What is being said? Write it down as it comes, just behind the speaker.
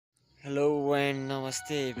Hello and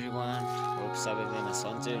नमस्ते everyone hope सबैजना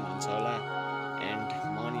सन्चै हुनुहुन्छ होला एन्ड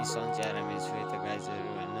म नि सन्चै आरामै छु यता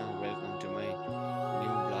गाइजहरू होइन welcome to my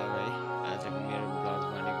new blog है। आजको मेरो ब्लग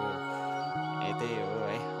भनेको यतै हो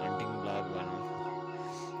है, हन्टिङ ब्लग भनौँ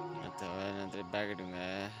अथवा नत्र बागेढुङ्गा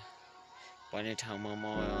भन्ने ठाउँमा म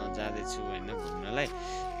जाँदैछु होइन घुम्नलाई।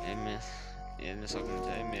 हेर्न सक्नुहुन्छ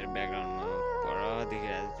है मेरो ब्याकग्राउन्डमा पर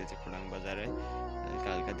देखिरहेको त्यो चाहिँ खोडाङ बजार है, हल्का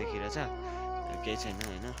हल्का देखिरहेछ, केही छैन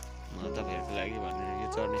होइन। म तपाईँहरूको लागि भनेर यो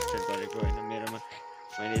जर्नी स्टार्ट गरेको होइन। मेरोमा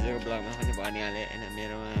मैले हिजोको ब्लगमा पनि भनिहालेँ होइन,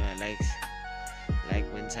 मेरोमा लाइक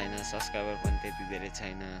पनि छैन, सब्सक्राइबर पनि त्यति धेरै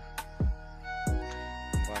छैन,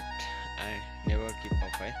 but I never keep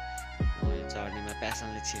up है। म यो जर्नीमा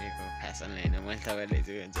प्यासनले छिरेको, फ्यासनले होइन। मैले तपाईँहरूले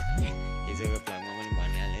हिजोको ब्लगमा पनि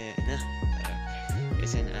भनिहालेँ होइन। तर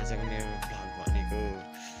यसै आजको मेरो ब्लग भनेको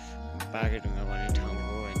बागेढुङ्गा भन्ने ठाउँ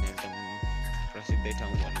हो होइन, एकदम प्रसिद्धै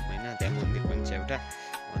ठाउँ भनौँ होइन। त्यहाँ मन्दिर पनि छ एउटा,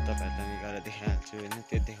 म तपाईँहरूलाई गएर देखाइहाल्छु होइन।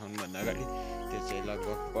 त्यो देखाउनुभन्दा अगाडि त्यो चाहिँ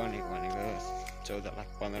लगभग भनेको 14 लाख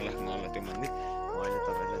 15 लाख होला त्यो मन्दिर। म अहिले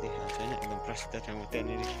तपाईँहरूलाई देखाइहाल्छु होइन। एकदम प्रसिद्ध ठाउँ,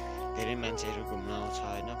 त्यहाँनिर धेरै मान्छेहरू घुम्न आउँछ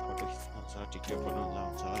होइन, फोटो खिच्न आउँछ, टिकटक बनाउन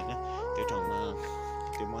आउँछ होइन। त्यो ठाउँमा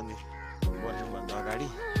त्यो मन्दिर बन्नुभन्दा अगाडि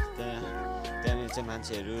त्यहाँनिर चाहिँ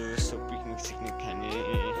मान्छेहरू यसो पिकनिक सिकनिक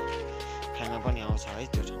खान पनि आउँछ है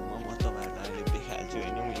त्यो ठाउँमा। म तपाईँहरूलाई अहिले देखाइहाल्छु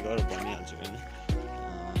होइन, म गएर भनिहाल्छु होइन।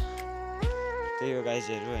 त्यही हो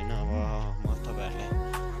गाइजहरू होइन। अब म तपाईँहरूलाई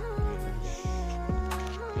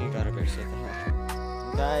गएर भेट्छु त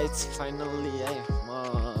गाइज। फाइनल्ली है म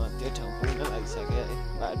त्यो ठाउँ पुग्न लागिसकेँ है,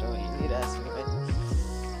 बाटोमा हिँडिरहेको छु है।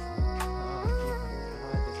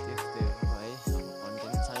 त्यस्तै हो है, अब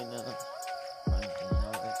कन्टेन्ट छैन, कन्टेन्ट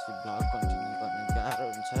नभएपछि ब्लग कन्टिन्यू गर्न गाह्रो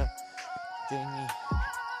हुन्छ। त्यही नि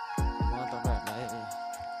म तपाईँहरूलाई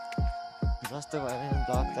जस्तो भयो भने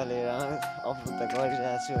ब्लग त लिएर अपलोड त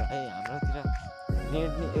गरिरहेको छु है। हाम्रोतिर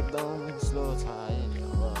नेट नि एकदम स्लो छ है।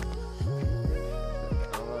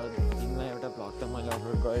 अब दिनमा एउटा ब्लग त मैले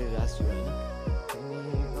अपलोड गरिरहेको छु होइन। अनि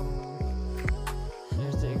एकदम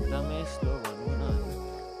नेट चाहिँ एकदमै स्लो भनौँ न।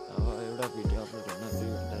 अब एउटा भिडियो अपलोड हुन 2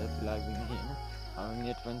 घन्टा जति लाग्दैन होइन। अब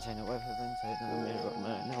नेट पनि छैन, वाइफाई पनि छैन मेरो घरमा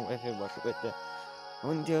होइन। वाइफाई भएको भए त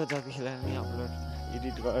हुन्थ्यो जतिखेर नि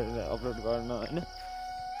एडिट गरेर अपलोड गर्न होइन।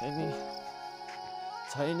 अनि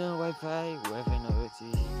छैन वाइफाई नभएपछि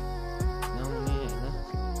नहुने होइन।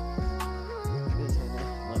 केही छैन,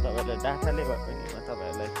 म तपाईँहरूलाई डाटाले भए पनि म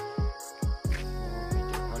तपाईँहरूलाई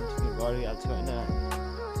भिडियो कन्टिन्यू गरिहाल्छु होइन।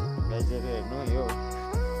 गाइजहरू हेर्नु, यो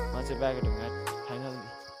म चाहिँ बागेढुङ्गा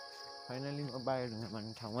फाइनली म बागेढुङ्गा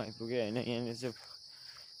भन्ने ठाउँमा आइपुगेँ होइन। यहाँनिर चाहिँ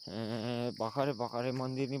भर्खरै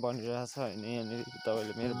मन्दिर नि बनिरहेछ होइन। यहाँनिर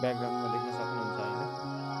तपाईँले मेरो ब्याकग्राउन्डमा देख्न सक्नुहुन्छ होइन,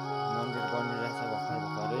 मन्दिर बनिरहेछ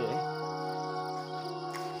भर्खरै है।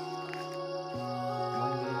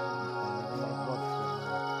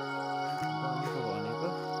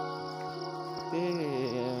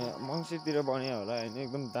 मङ्सिरतिर बन्यो होला होइन।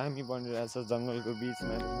 एकदम दामी बनिरहेछ, जङ्गलको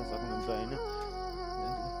बिचमा देख्न सक्नुहुन्छ होइन।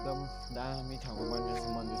 एकदम दामी ठाउँमा बनिरहेछ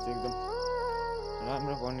मन्दिर चाहिँ, एकदम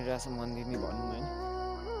राम्रो बनिरहेछ मन्दिर नि भनौँ होइन।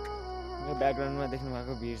 यो ब्याकग्राउन्डमा देख्नु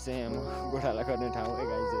भएको भिड चाहिँ म गोठाला गर्ने ठाउँ है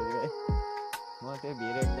गाइजहरू है। म त्यो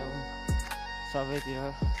भिड एकदम सबैतिर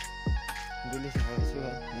डुलिसकेको छु है।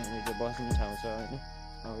 यहाँनिर चाहिँ बस्ने ठाउँ छ होइन।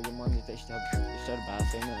 अब यो मन्दिर त स्टार्ट भएको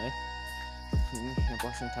छैन है, यहाँ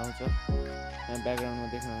बस्ने ठाउँ छ। यहाँ ब्याकग्राउन्डमा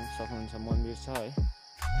देख्न सक्नुहुन्छ मन्दिर छ है।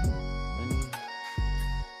 अनि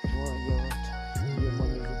म यो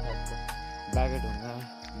मन्दिर चाहिँ बागेढुङ्गा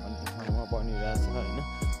भन्ने ठाउँमा बनिरहेछ होइन।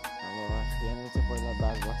 अब यहाँनिर चाहिँ पहिला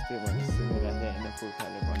बाघ बस्थ्यो भन्ने सुनिरहेको थिएँ होइन,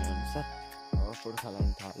 पुर्खाले भनेअनुसार। अब पुर्खालाई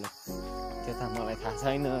पनि थाहा होला, त्यो त मलाई थाहा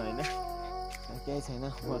छैन होइन। केही छैन,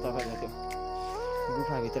 म तपाईँलाई त्यो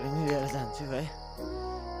गुफाभित्र नि लिएर जान्छु है।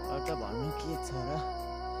 अरू त भन्नु के छ र,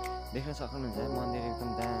 देख्न सक्नुहुन्छ है मन्दिर एकदम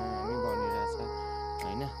दामी बनिरहेछ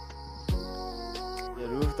होइन। यो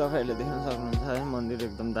रुख तपाईँहरूले देख्न सक्नुहुन्छ है, मन्दिर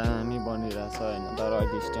एकदम दामी बनिरहेछ होइन। तर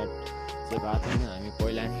अहिले स्टार्ट चाहिँ भएको छैन। हामी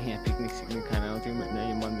पहिला नि यहाँ पिकनिक सिकनिक खान आउँथ्यौँ होइन,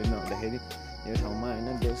 यो मन्दिर नहुँदाखेरि यो ठाउँमा होइन।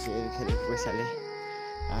 देउसीहरू खेलेको पैसाले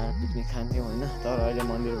आएर पिकनिक खान्थ्यौँ होइन। तर अहिले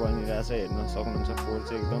मन्दिर बनिरहेछ, हेर्न सक्नुहुन्छ। फोहोर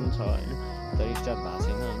चाहिँ एकदम छ होइन, तर स्टार्ट भएको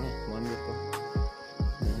छैन होइन मन्दिरको।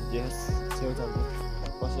 छेउछाउको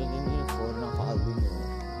कसैले नि फोहोर नफालिदिनु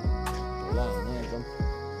होला होइन। एकदम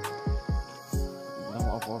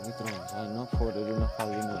अपवित्र हुन्छ होइन, फोहोरहरू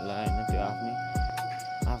नफालिदिनु होला होइन। त्यो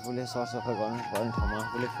आफूले सरसफाइ गर्नुपर्ने ठाउँमा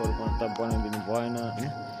आफूले फोहोर बनाइदिनु भएन होइन।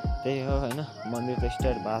 त्यही हो होइन। मन्दिर त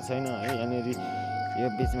स्टार्ट भएको छैन है। यहाँनिर यो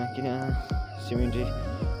बिचमा किन सिमेन्टरी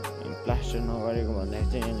प्लास्टर नगरेको भन्दाखेरि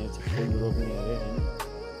चाहिँ यहाँनिर चाहिँ फुल रोप्ने अरे होइन।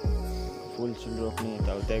 फुल रोप्ने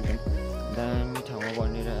यताउता एकदम दामी ठाउँमा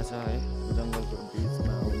बनिरहेछ है, जङ्गलको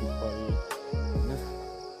बिचमा वरिपरि होइन।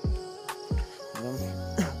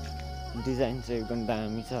 डिजाइन चाहिँ एकदम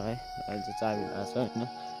दामी छ है। अहिले चाहिँ चाबी भएको छ होइन,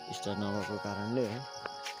 स्टार्ट नभएको कारणले है।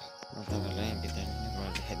 म तपाईँलाई भित्र घर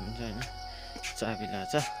देखाइदिन्छु होइन। चाबी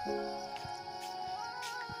लाग्छ,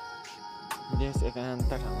 देश एकान्त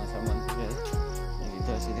ठाउँमा छ मन्दिर है।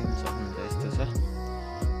 भित्र चाहिँ देख्न सक्नुहुन्छ यस्तो छ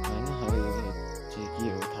होइन। अब यो चाहिँ के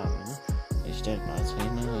हो थाहा भएन, स्टार्ट भएको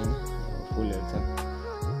छैन होइन। फुलहरू त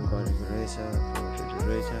गरेको रहेछ, फ्रुट्सहरू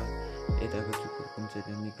रहेछ। यताको चुकुल कुन चाहिँ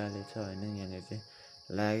त्यो निकालेको छ होइन। यहाँनिर चाहिँ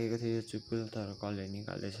लागेको थियो यो चुकुल, तर कसले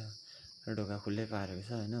निकालेछ, ढोका खुल्लै पारेको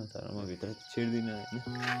छ होइन। तर म भित्र छिर्दिनँ होइन,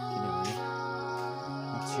 किनभने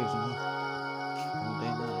छिर्नु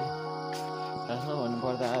हुँदैन है। खासमा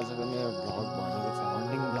भन्नुपर्दा आजको मेरो भ्लग भनेको चाहिँ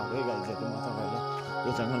हन्टिङ भ्लगै गाइजहरू। म तपाईँहरूलाई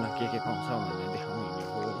यो जङ्गलमा के पाउँछ भनेर देखाउनु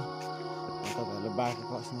हिँडेको हो है। म तपाईँहरूलाई बाघ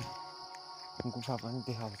बस्ने गुफा पनि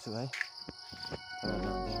देखाउँछु है।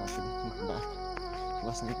 तपाईँहरूलाई देखाउँछु बाघ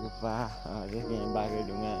बस्ने गुफा, यहाँ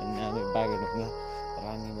बाघेढुङ्गा, नामे बाघेढुङ्गा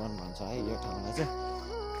रानी वन भन्छ है यो ठाउँलाई चाहिँ।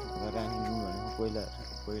 अब रानी वन भनेको पहिला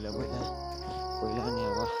नि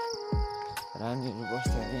अब रानीहरू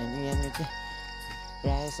बस्थ्यो अरे होइन। यहाँनिर चाहिँ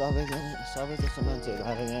प्रायः सबै जस्तो मान्छेहरू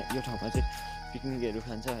आएर यहाँ यो ठाउँमा चाहिँ पिकनिकहरू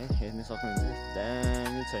खान्छ है। हेर्न सक्नुहुन्छ,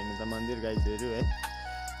 दामी छैन त मन्दिर गाइजहरू है।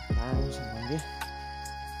 दामी छ मन्दिर,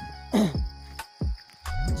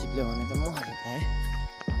 चिप्ले भने त म है।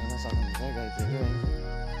 हेर्न सक्नुहुन्छ है गाइजहरू है।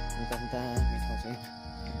 एकदम दामी ठाउँ चाहिँ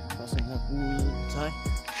बस्नुमा पुल छ है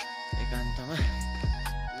एकान्तमा।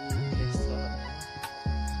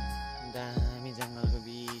 दामी जङ्गलको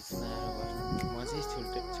बिचमा बस्नु म चाहिँ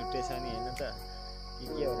छुट्टै छ नि होइन त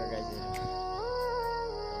के हो र गाइजहरू होइन।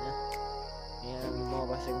 यहाँ म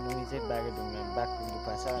बसेको मुनि चाहिँ बाघेढुङ्गा बाघको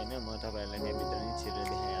गुफा छ होइन। म तपाईँहरूलाई यहाँभित्र नै छिरेर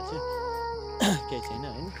देखाइहाल्छु, केही छैन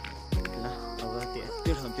होइन। ल अब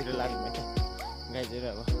त्यो ठाउँतिर लाग्नु त गाइजहरू।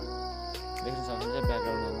 अब देख्न सक्नुहुन्छ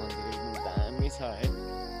ब्याकग्राउन्डमा मन्दिर एकदम दामी छ है,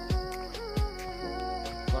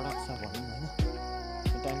 कडक छ भनौँ होइन।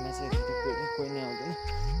 यो टाइममा चाहिँ कोही नै आउँदैन।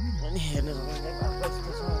 अनि हेर्न सक्नुहुन्छ बाघ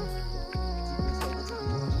कस्तो छ है।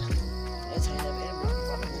 छैन फेरि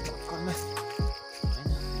भर्खरमा होइन।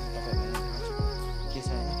 तपाईँहरूलाई के छ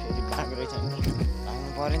होइन, फेरि बाघ रहेछ नि त, भाग्नु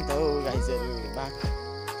पऱ्यो नि त हौ गाइजहरू। बाघ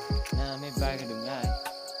नामै बाघेढुङ्गा है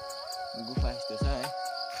गुफा यस्तो छ है।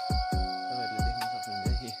 तपाईँहरूले देख्न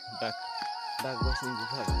सक्नुहुन्छ कि बाघ बस्ने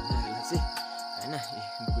गुफा भन्नाले चाहिँ होइन।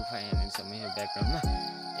 गुफा यहाँनिर छ मेरो ब्याकग्राउन्डमा,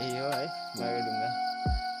 यही हो है बाघेढुङ्गा।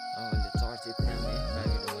 अहिले चर्चित नाम है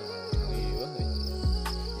बाघेढुङ्गा भन्ने ठाउँ यही हो है।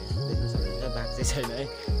 देख्न सक्नुहुन्छ बाघ चाहिँ छैन है।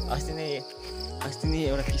 अस्ति नै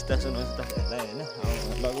एउटा किस्ता सुनाउँछु तपाईँहरूलाई होइन।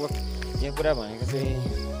 लगभग यो कुरा भनेको चाहिँ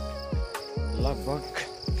लगभग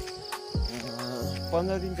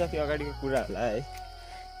 15 दिन जति अगाडिको कुरा होला है।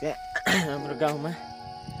 त्यहाँ हाम्रो गाउँमा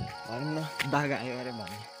भनौँ न बाघ आयो अरे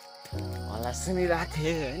भन्ने हल्ला सुनिरहेको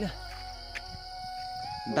थिएँ होइन।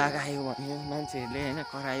 बाघ आयो भन्यो मान्छेहरूले होइन,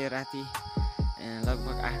 करायो राति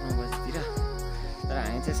लगभग 8-9 बजीतिर। तर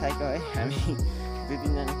हामी चाहिँ साइको है, हामी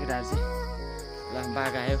 2-3जना केटाहरू चाहिँ ल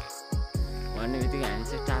बाघ आयो भन्ने बित्तिकै हामी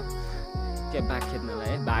चाहिँ टाप के बाघ खेद्नलाई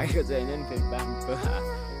है। भागेको चाहिँ होइन नि, फेरि बाघको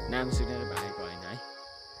नाम सुनेर भागेको होइन है।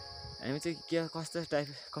 हामी चाहिँ के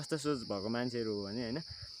कस्तो सोच भएको मान्छेहरू हो भने होइन,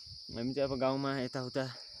 हामी चाहिँ अब गाउँमा यताउता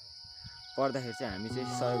पर्दाखेरि चाहिँ हामी चाहिँ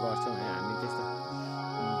सहयोग गर्छौँ है। हामी त्यस्तो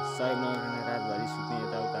सहयोग नगर्ने रातभरि सुत्ने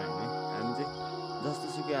यताउता होइन। हामी चाहिँ जस्तो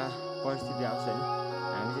सुकै परिस्थिति आउँछ होइन,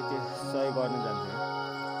 हामी चाहिँ त्यो सहयोग गर्नु जान्छौँ।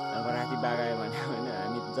 अब राति बाघ आयो भने होइन,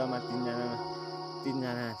 हामी जम्मा 3जना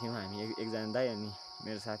थियौँ। हामी एकजना दाइ अनि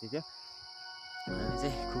मेरो साथी थियो। हामी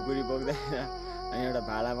चाहिँ खुकुरी बोक्दैन अनि एउटा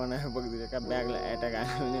भाला बनाएर बोकिदिएर ब्यागलाई एट्याक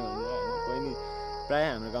आयो भने भन्छ होइन। कोही नि प्रायः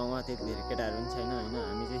हाम्रो गाउँमा त्यति धेरै केटाहरू पनि छैन होइन।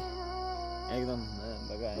 हामी चाहिँ एकदम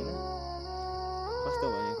बगा होइन, कस्तो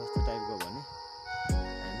भने कस्तो टाइपको भने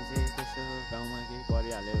हामी चाहिँ त्यस्तो गाउँमा केही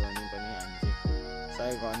परिहाल्यो भने पनि हामी चाहिँ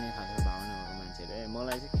सहयोग गर्ने खालको भावना भएको मान्छेहरू है।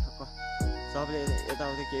 मलाई चाहिँ सबले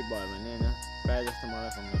यताउता केही भयो भने होइन प्रायः जस्तो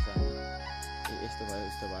मलाई फोन गर्छ होइन, यस्तो भयो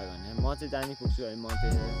उस्तो भयो भने म चाहिँ जानी पुग्छु है। म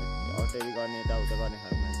चाहिँ अटेरी गर्ने यताउता गर्ने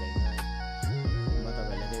खालको मान्छे होइन है। म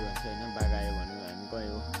तपाईँहरूलाई त्यही भन्छु होइन, बाघ आयो भने हामी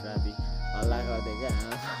गयो राति हल्ला गर्दै क्या।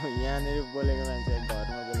 यहाँनिर बोलेको मान्छे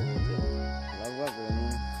घरमा बोलेको मान्छे लगभग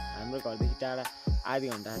हाम्रो घरदेखि टाढा आधी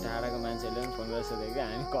घन्टा टाढाको मान्छेहरूले पनि फोन गरेर सोधेको क्या।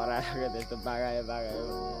 हामी कराएर त्यस्तो बाघ आयो भनेर।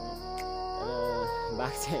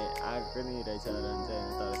 बाघ चाहिँ आएको नि रहेछ भन्छ होइन,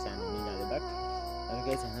 तर सानो निकाल्यो बाघ। तर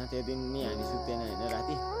केही छैन, त्यो दिन नि हामी सुत्दैन होइन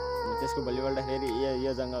राति। त्यसको भोलिपल्ट फेरि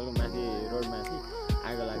यो जङ्गलको माथि रोडमाथि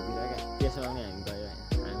आगो लाग्दिरह्यो क्या, त्यसमा पनि हामी गयो होइन।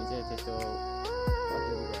 हामी चाहिँ त्यस्तो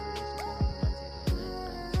अटेरी गर्ने मान्छेहरू होइन।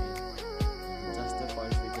 हामी चाहिँ जस्तो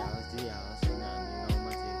परिस्थिति आओस् जे आओस् होइन, हामी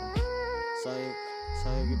गाउँमा चाहिँ एकदम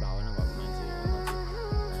सहयोगी भावना भएको मान्छेहरू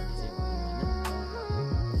हामी चाहिँ भनौँ होइन।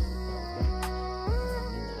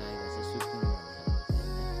 निन्द्रा आइरहेको छ सुत्नु भन्ने खालको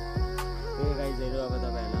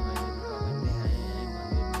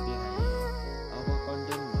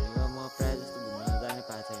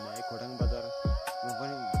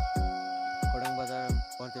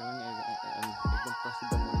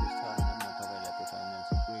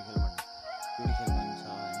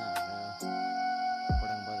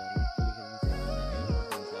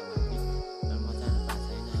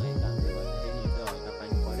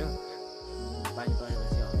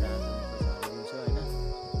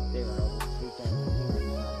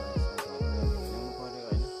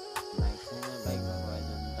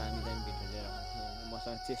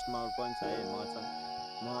माउट पनि छ है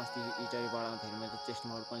म अस्ति इटरी बढाउँदाखेरि मैले चेस्ट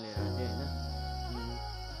माउट पनि लिएर आएको थिएँ होइन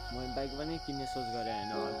म बाइक पनि किन्ने सोच गरेँ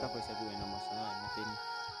होइन हल्का पैसा पुगेन मसँग होइन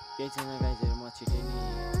केही छैन गाइजहरू म छिटै नै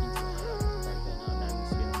किन्छु बाइक होइन दामी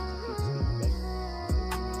स्पिड बाइक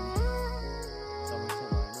समस्या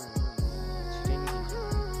भएन होइन छिटै नै किन्छु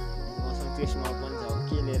मसँग चेस्ट माउट पनि छ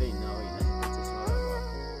के लिएर हिँड्न हो हिँड्दाखेरि चेस्ट माउट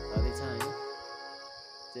छँदैछ होइन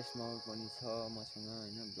चेस्ट माउट पनि छ मसँग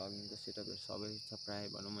होइन ब्लगिङको सेटअपहरू सबै छ प्रायः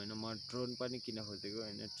भनौँ होइन म ड्रोन पनि किन्न खोजेको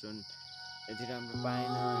होइन ड्रोन यति राम्रो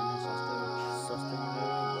पाएन होइन सस्तो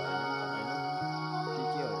भएन होइन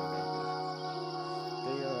के हो र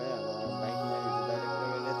त्यही हो है अब बाइकमा दाइले कुरा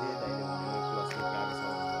गरेर थिएँ दाइले भनेर क्लसको गएको छ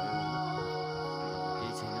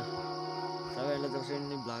केही छैन तपाईँहरूलाई जसरी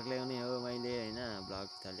नै भ्लग ल्याउने हो मैले होइन भ्लग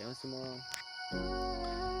त ल्याउँछु म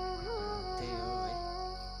त्यही हो है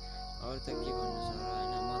अरू त के भन्नु छ र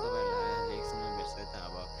होइन म तपाईँहरूलाई एकछिनमा भेट्छ त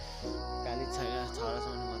अब काली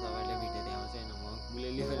छरसम्म म तपाईँहरूले भिडियो देखाउँछु होइन म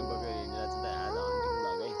गुलेली पनि बोकेर हिँडिरहेको छु त आज हन्टिङ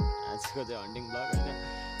भ्लग है आजको चाहिँ हन्टिङ भ्लग होइन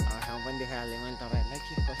ठाउँ पनि देखाइहालेँ मैले तपाईँहरूलाई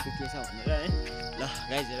के कस्तो के छ भनेर है ल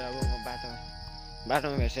गाइजहरू अब म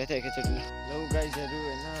बाटोमा भेट्छु है त एकैचोटि ल गाइजहरू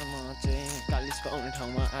होइन म चाहिँ कालिज पाउने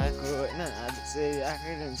ठाउँमा आएको होइन आज चाहिँ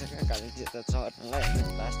आएकै रहन्छ क्या कालिज यता चढ्नलाई होइन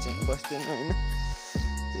लास्ट चाहिँ बस्दैन होइन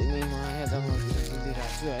त्यही नै म यहाँ जङ्गलतिर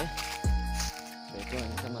हिँडिरहेको छु है भेट्यो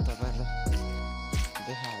भने चाहिँ म तपाईँहरूलाई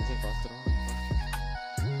देखाइहाल्छु कत्रो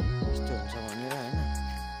यस्तो हुन्छ भनेर होइन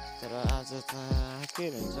तर आज त के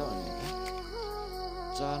हुन्छ भने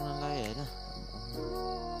चढ्नलाई होइन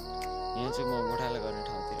यहाँ चाहिँ म गोठाला गर्ने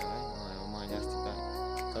ठाउँतिर है मैले अस्ति त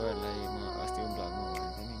तपाईँहरूलाई म अस्तिको भ्लगमा भनेको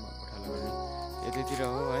थिएँ नि म गोठाला गर्ने यतितिर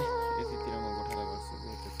हो है यतितिर म गोठाला गर्छु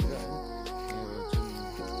यतातिर होइन यो जुन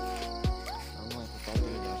म त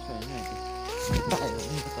तलतिर झर्छु होइन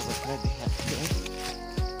तपाईँहरूलाई देखाएको छु है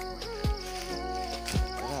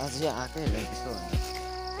आज आएकै रहेछ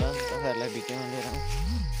भनेर तपाईँहरूलाई भिडियोमा लिएर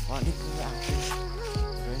भनेको आएकै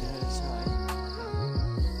रहेछ है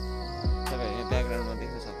तपाईँहरूले ब्याकग्राउन्डमा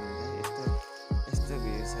देख्न सक्नुहुन्छ यस्तो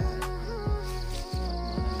भिड छ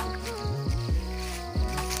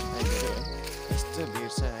यस्तो भिड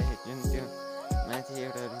छ है जुन त्यो माथि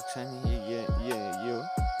एउटा रुख छ नि यो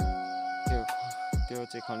त्यो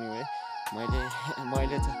चाहिँ खन्यु है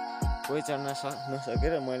मैले त कोही चढ्न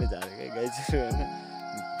नसकेर मैले झारेकै गाइजहरू होइन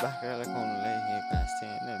बाख्रालाई खुवाउनुलाई यो घाँस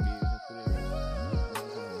चाहिँ होइन बिउ पुरै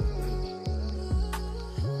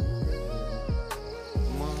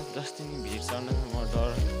म जस्तै नि भिड चढ्न म डर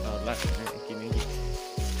लाग्दैन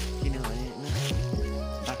किनभने होइन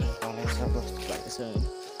बाख्रा पालेको छ बस्तु भएको छ होइन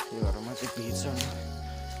त्यो भएर म चाहिँ भिड चढ्न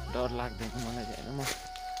डर लाग्दैन मलाई चाहिँ होइन म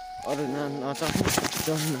अरू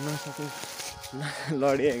चढ्नु नसके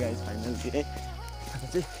लडेँ गाइस फाइनलतिर है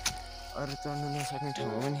चाहिँ अरू चढ्नु नसक्ने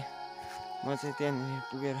ठाउँमा पनि म चाहिँ त्यहाँनिर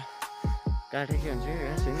पुगेर काटेकै हुन्छु क्या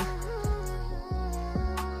घाँस होइन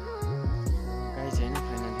गाई छैन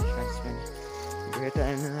फाइनली घाँस पनि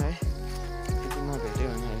भेटाएन है त्यति म भेट्यो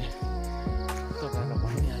भने अहिले तपाईँहरूलाई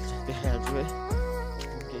भनिहाल्छु देखाइहाल्छु है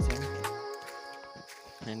केही छैन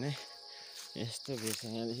होइन यस्तो भेट्छ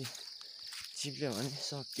यहाँदेखि चिप्ल्यो भने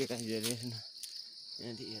सक्यो गाईहरू हेर्नु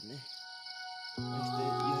यहाँदेखि हेर्ने यस्तो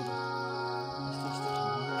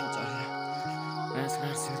चढेर घाँस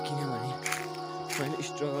काट्छु किनभने मैले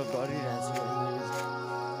स्ट्रगल गरिरहेको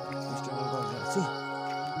छु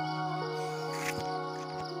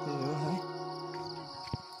त्यही हो है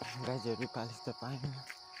गाईहरू कालिज त पाएन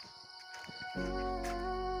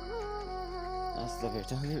आज त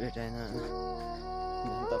भेटाएन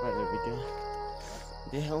तपाईँहरूले भिडियो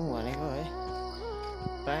देखाउँ भनेको है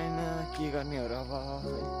पाएन के गर्ने हो र अब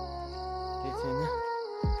है केही छैन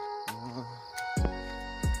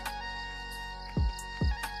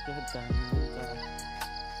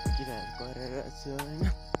किराहरू गरेर छु होइन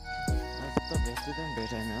आज त भेट्छु त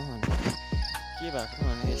भेटाएन भने के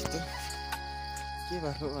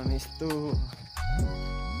भएको भने यस्तो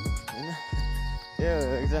होइन त्यो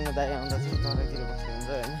एकजना दाइ आउँदा चाहिँ तलतिर बस्नु हुन्छ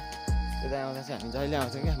होइन त्यो दाइ आउँदा चाहिँ हामी जहिले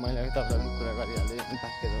आउँछौँ क्या मैले तपाईँलाई कुरा गरिहाल्दै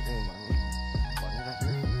पाक्के भनेर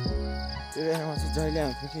त्यो दाइमा चाहिँ जहिले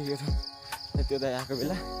आउँथ्यो कि यो त्यो दाइ आएको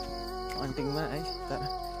बेला हन्टिङमा है तर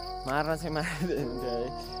मार्न चाहिँ मारिदियो हुन्थ्यो है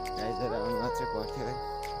गाईहरू आउनु मात्रै पर्थ्यो है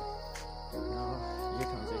यो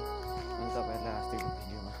ठाउँ चाहिँ अनि तपाईँहरूलाई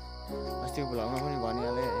अस्तिको भ्लगमा पनि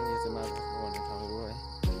भनिहालेँ है यो चाहिँ मार्न भन्ने ठाउँ हो है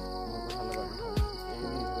म गोठाला गर्ने ठाउँ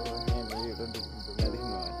यहाँनिर यो ढुङ्गा देख्नु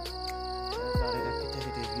भयो चढेर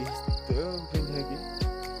केटाकेटीहरू यस्तो उफ्रिन्छ कि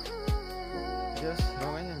जस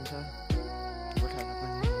रमाइलो हुन्छ गोठाला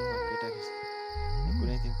पनि केटाकेटी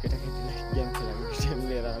कुनै दिन केटाकेटीलाई गेम खेलाएको भिडियो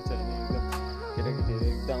लिएर आउँछ होइन एकदम केटाकेटीहरू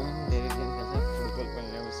एकदम धेरै गेम खेल्छ फुटबल पनि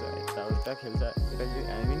ल्याउँछ यताउता खेल्छ केटाकेटी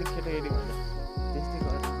हामी पनि केटाकेटी भन्छ त्यस्तै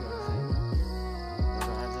गर्छ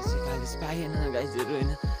स्पेस पाएन गाइजहरू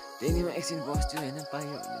होइन, त्यहीँनिर एकछिन बस्छु होइन,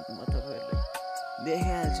 पायो भने म तपाईँहरूलाई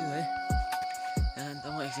देखाइहाल्छु है। अन्त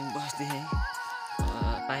म एकछिन बस्दै है,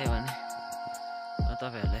 पायो भने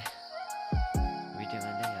तपाईँहरूलाई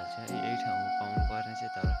भिडियोमा देखाइहाल्छु है। यही ठाउँमा पाउनु पर्ने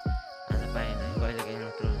चाहिँ, तर आज पाएन है, कहिले काहीँ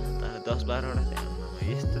मात्र हुन्छ, तर 10-12वटा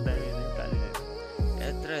चाहिँ यस्तो दामी कालीहरू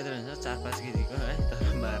यत्रो हुन्छ 4-5 केजीको है, तर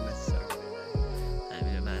मार्न सकिँदैन,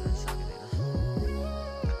 हामीले मार्न सकिँदैन।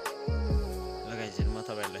 ल गाइजहरू म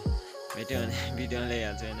तपाईँहरूलाई भेट्यो भने भिडियोमा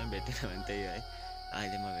ल्याइहाल्छु होइन, भेटेन भने त्यही हो है।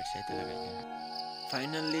 अहिले म भेट्छु है त्यसलाई गाइजहरू।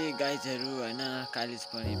 फाइनल्ली गाइजहरू होइन, कालिज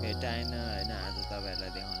पनि भेटाएन होइन, आज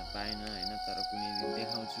तपाईँहरूलाई देखाउन पाएन होइन, तर कुनै दिन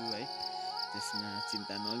देखाउँछु है, त्यसमा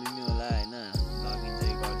चिन्ता नलिनु होला होइन। ब्लग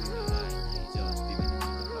इन्जोय गरिदिनु होला होइन। हिजो अस्ति पनि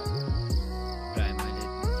प्रायः मैले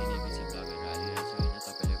दिनैपछि ब्लगहरू हालिरहेको छु होइन,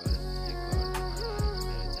 तपाईँले गरेर चेक गरिदिनु होला होइन।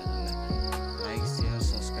 मेरो च्यानललाई लाइक सेयर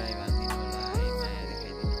सब्सक्राइब हालिदिनु होला है, माया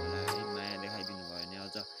देखाइदिनु होला है। माया देखाइदिनु भयो भने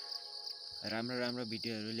अझ राम्रो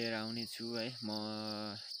भिडियोहरू लिएर आउने छु है। म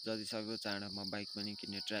जति सक्दो चाँडो म बाइक पनि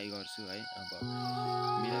किन्ने ट्राई गर्छु है। अब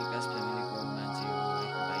मिडल क्लास फ्यामिलीको मान्छे हो है,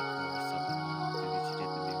 बाइकको सपना त्यति छिटै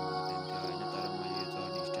त देख्नु हुँदैन थियो होइन, तर मैले यो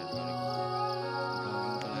जर्नी स्टार्ट गरेको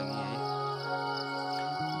ब्लगिङको लागि है।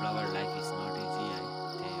 Bagger life is not easy है,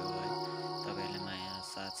 त्यही हो है। तपाईँहरूले माया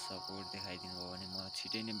साथ सपोर्ट देखाइदिनु भयो भने म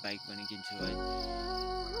छिटै नै बाइक पनि किन्छु है।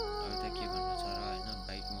 अरू त के भन्नु छ र होइन,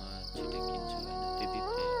 बाइक म छिटै किन्छु होइन, त्यति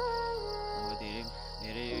अब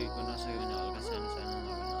धेरैको नसक्यो भने हल्का सानो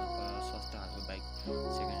सस्तो खालको बाइक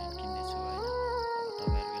सेकेन्ड ह्यान्ड किन्दैछु होइन। अब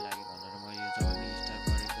तपाईँहरूको लागि भनेर मैले यो जर्नी स्टार्ट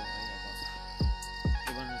गरेको है। अब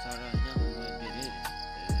के भन्नु छ र होइन, म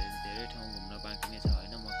धेरै ठाउँ घुम्न बाँकी नै छ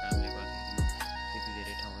होइन। म कामले गर्दाखेरि त्यति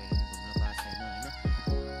धेरै ठाउँहरू पनि घुम्न पाएको छैन होइन।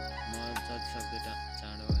 म जति सक्दो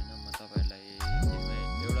चाँडो होइन, म तपाईँहरूलाई दिनमा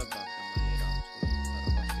एउटा ब्लग त म लिएर आउँछु होइन,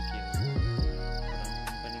 तर कस्तो के हो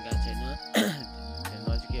पनि गएको छैन।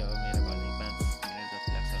 नजिकै हो मेरो घरदेखि 5 मिनट जति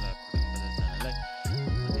लाग्छ होला खोटाङ बजार जानलाई।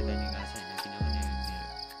 म त्यता नि गएको छैन किनभने मेरो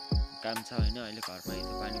काम छ होइन। अहिले घरमा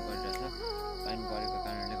हिजो पानी परिरहेछ, पानी परेको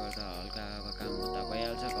कारणले गर्दा हल्का अब काम उता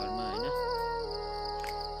भइहाल्छ घरमा होइन,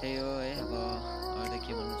 त्यही हो है। अब अरू त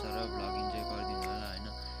के भन्नु छ र, ब्लग इन्जोय गरिदिनु होला होइन।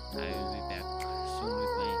 I will be back soon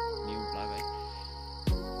with my new blog है।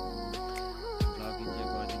 ब्लग इन्जोय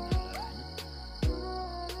गरिदिनु होला होइन,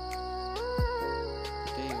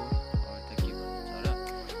 त्यही हो। अरू त के भन्नु छ र,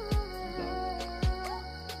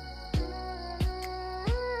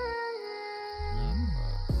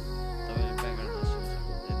 तपाईँले ब्याकग्राउन्डमा सुन्न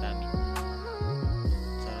सक्नुहुन्छ दामी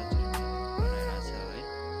चराचुरुङ्गी कराइरहेछ है।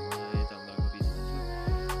 यो जङ्गलको बिचमा छु,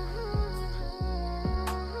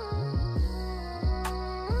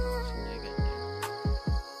 सुन्दै गाइजहरू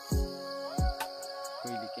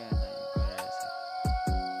कोइली क्या कराइरहेछ है।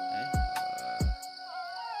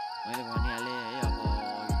 मैले भनिहालेँ है, अब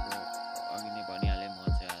अघि नै भनिहालेँ, म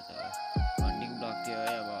चाहिँ आज हन्टिङ ब्लग थियो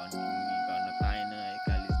है। अब हन्टिङ गर्न पाएन है,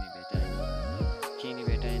 कालिज नि भेटाएन, के नि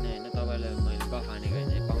भेटाएन होइन। तपाईँलाई मैले गफ हानेको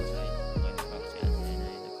होइन, पाउँछ है, मैले गफ चाहिँ हान्दैन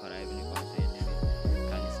होइन। खरायो पनि पाउँछ यहाँनिर,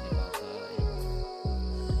 कालिज नै पाउँछ है।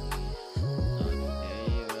 अनि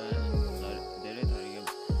धेरै थरीको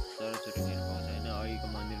चराचुरुङ्गीहरू पाउँछ होइन। अघिको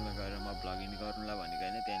मन्दिरमा गएर म ब्लगिङ गरौँला भनेको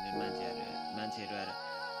होइन, त्यहाँनिर मान्छेहरू आएर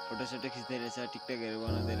फोटोसोटो खिच्दै रहेछ, टिकटकहरू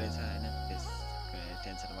बनाउँदै रहेछ होइन। त्यस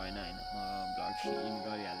टेन्सन भएन होइन, म ब्लगिङ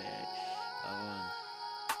गरिहालेँ है। अब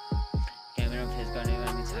क्यामेरा फेस गर्ने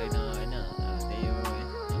बानी छैन होइन, त्यही हो है।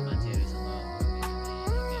 मान्छेहरूसँग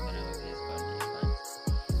क्यामेरामा फेस गर्ने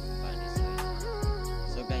बानी छैन।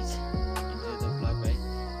 So guys enjoy the blog है।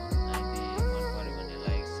 यदि मन पऱ्यो भने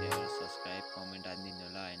लाइक सेयर सब्सक्राइब कमेन्ट हालिदिनु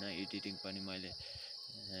होला होइन। एडिटिङ पनि मैले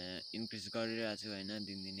इन्क्रिज गरिरहेको छु होइन,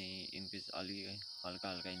 दिनदिनै इन्क्रिज हल्का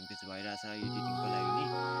इन्क्रिज भइरहेछ एडिटिङको लागि नि।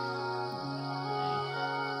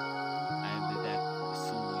 I will be back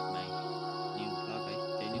soon with my new blog है,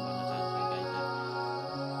 त्यही नै भन्न चाहन्छु है गाइजहरू।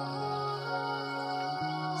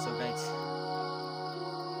 So guys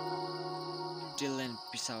till then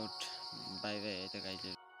piece out, by by है त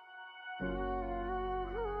गाइजहरू।